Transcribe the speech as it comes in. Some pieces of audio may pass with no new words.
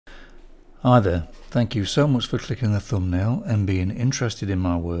Hi there, thank you so much for clicking the thumbnail and being interested in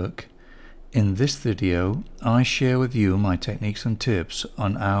my work. In this video I share with you my techniques and tips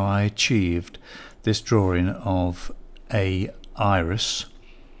on how I achieved this drawing of a iris.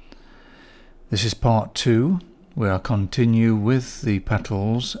 This is part 2, where I continue with the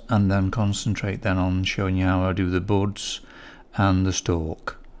petals and then concentrate then on showing you how I do the buds and the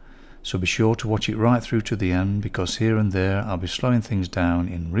stalk. So be sure to watch it right through to the end, because here and there I'll be slowing things down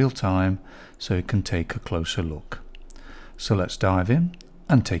in real time so you can take a closer look. So let's dive in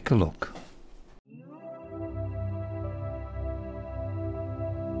and take a look.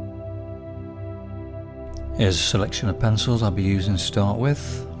 Here's a selection of pencils I'll be using to start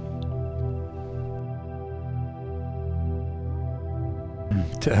with.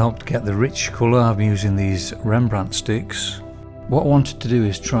 To help get the rich colour, I'm using these Rembrandt sticks. What I wanted to do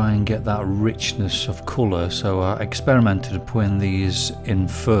is try and get that richness of colour, so I experimented putting these in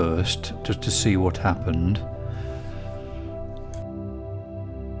first just to see what happened.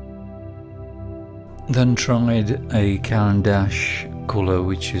 Then tried a Caran colour,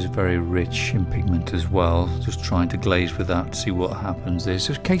 which is very rich in pigment as well, just trying to glaze with that to see what happens. It's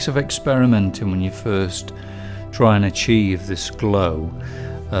a case of experimenting when you first try and achieve this glow,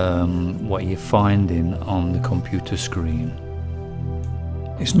 what you're finding on the computer screen.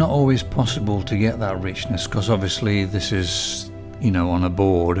 It's not always possible to get that richness, because obviously this is, you know, on a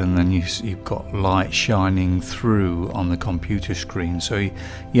board, and then you've got light shining through on the computer screen, so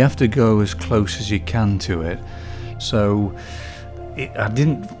you have to go as close as you can to it. So I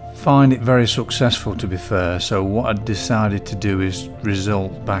didn't find it very successful, to be fair, so what I decided to do is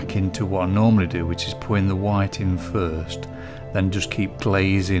result back into what I normally do, which is putting the white in first, then just keep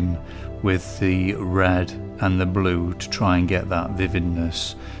glazing with the red and the blue to try and get that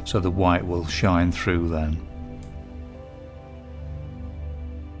vividness, so the white will shine through then.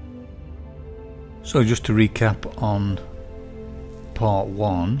 So just to recap on part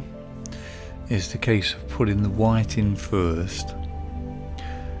 1, is the case of putting the white in first,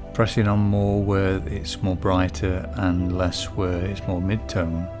 pressing on more where it's more brighter and less where it's more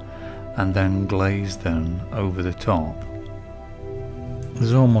mid-tone, and then glaze then over the top.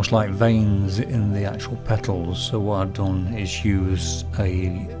 There's almost like veins in the actual petals, so what I've done is use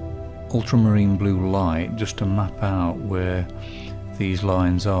a ultramarine blue light just to map out where these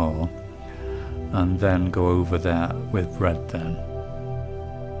lines are, and then go over that with red then.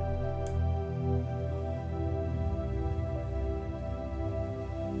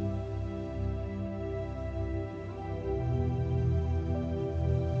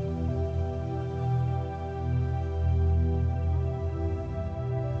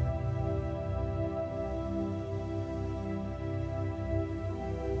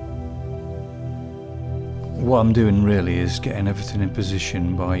 What I'm doing really is getting everything in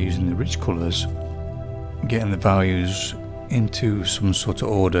position by using the rich colours, getting the values into some sort of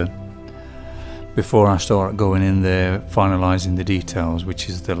order before I start going in there finalising the details, which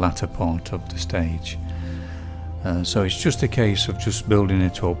is the latter part of the stage. So it's just a case of just building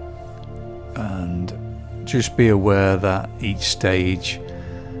it up, and just be aware that each stage,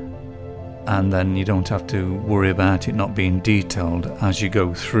 and then you don't have to worry about it not being detailed as you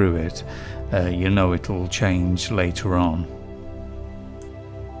go through it. You know it'll change later on.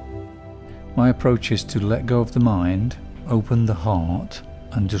 My approach is to let go of the mind, open the heart,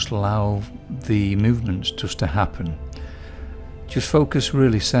 and just allow the movements just to happen. Just focus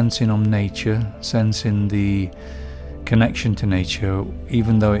really sensing on nature, sensing the connection to nature.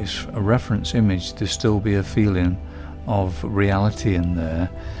 Even though it's a reference image, there'll still be a feeling of reality in there,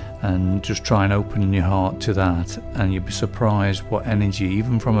 and just try and open your heart to that, and you'll be surprised what energy,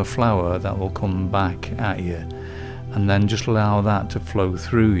 even from a flower, that will come back at you. And then just allow that to flow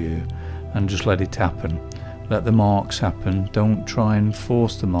through you and just let it happen. Let the marks happen. Don't try and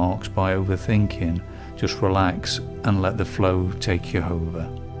force the marks by overthinking. Just relax and let the flow take you over.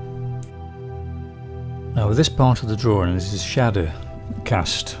 Now with this part of the drawing, this is shadow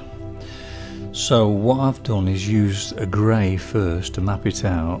cast. So what I've done is used a grey first to map it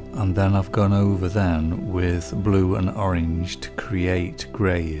out, and then I've gone over then with blue and orange to create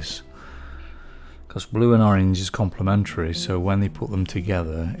greys, because blue and orange is complementary, so when they put them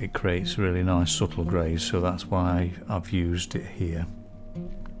together it creates really nice subtle greys, so that's why I've used it here.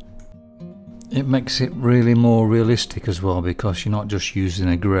 It makes it really more realistic as well, because you're not just using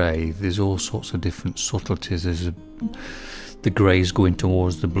a grey, there's all sorts of different subtleties. There's the grey's going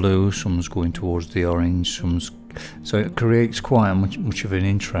towards the blue, some's going towards the orange, so it creates quite much of an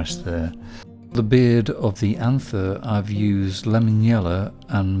interest there. The beard of the anther, I've used lemon yellow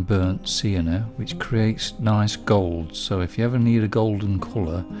and burnt sienna, which creates nice gold. So if you ever need a golden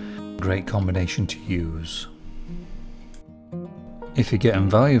colour, Great combination to use. If you're getting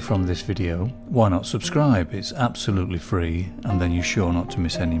value from this video, why not subscribe? It's absolutely free, and then you're sure not to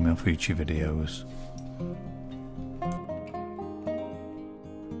miss any of my future videos.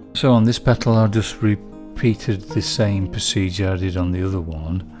 So on this petal I just repeated the same procedure I did on the other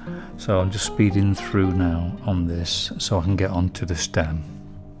one. So I'm just speeding through now on this so I can get onto the stem.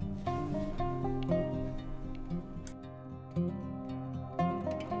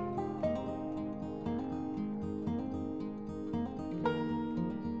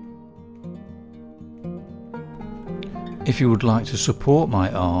 If you would like to support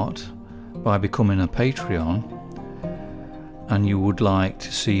my art by becoming a Patreon, and you would like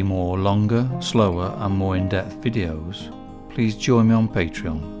to see more longer, slower and more in-depth videos, please join me on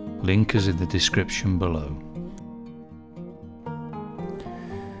Patreon. Link is in the description below.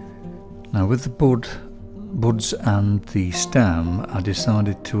 Now with the buds and the stem, I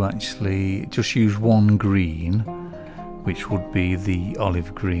decided to actually just use one green, which would be the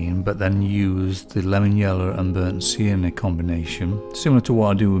olive green, but then use the lemon yellow and burnt sienna combination, similar to what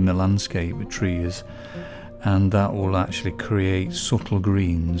I do with my landscape with trees, and that will actually create subtle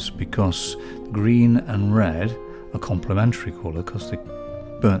greens, because green and red are complementary colour, because the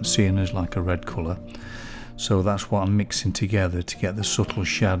burnt sienna is like a red colour. So that's what I'm mixing together to get the subtle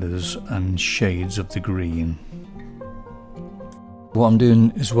shadows and shades of the green. What I'm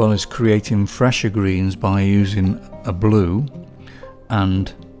doing as well is creating fresher greens by using a blue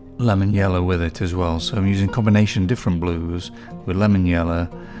and lemon yellow with it as well. So I'm using a combination of different blues with lemon yellow,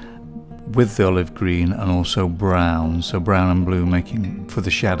 with the olive green, and also brown. So brown and blue making for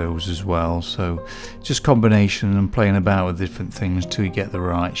the shadows as well. So just combination and playing about with different things till you get the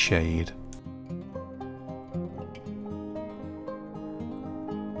right shade.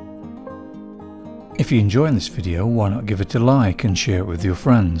 If you're enjoying this video, why not give it a like and share it with your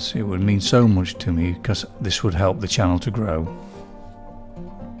friends? It would mean so much to me, because this would help the channel to grow.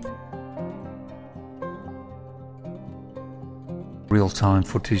 Real-time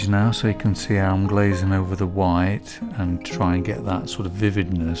footage now, so you can see how I'm glazing over the white and try and get that sort of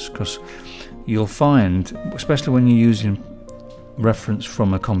vividness, because you'll find, especially when you're using reference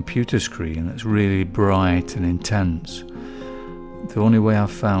from a computer screen that's really bright and intense, the only way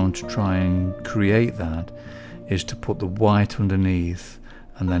I've found to try and create that is to put the white underneath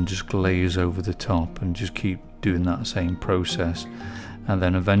and then just glaze over the top and just keep doing that same process, and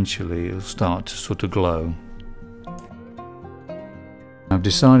then eventually it'll start to sort of glow. I've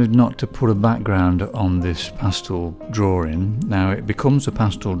decided not to put a background on this pastel drawing. Now it becomes a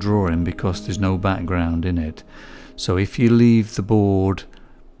pastel drawing because there's no background in it. So if you leave the board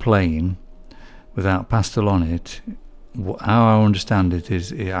plain without pastel on it, how I understand it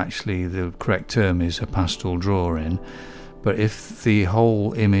is actually the correct term is a pastel drawing, but if the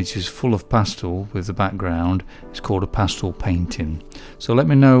whole image is full of pastel with the background, it's called a pastel painting. So let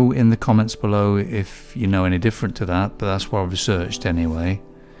me know in the comments below if you know any different to that, but that's what I've researched anyway.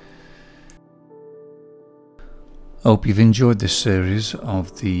 Hope you've enjoyed this series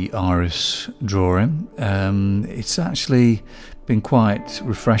of the iris drawing. It's actually been quite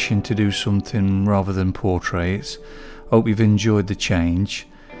refreshing to do something rather than portraits. Hope you've enjoyed the change.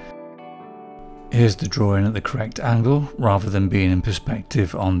 Here's the drawing at the correct angle rather than being in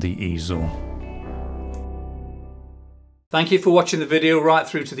perspective on the easel. Thank you for watching the video right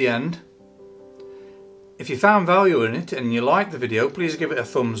through to the end. If you found value in it and you liked the video, please give it a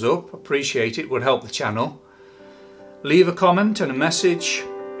thumbs up. Appreciate it, would help the channel. Leave a comment and a message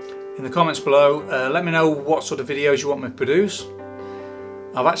in the comments below. Let me know what sort of videos you want me to produce.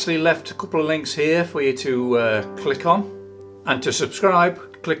 I've actually left a couple of links here for you to click on, and to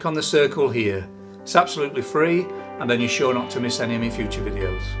subscribe, click on the circle here. It's absolutely free, and then you're sure not to miss any of my future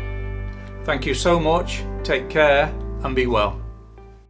videos. Thank you so much, take care and be well.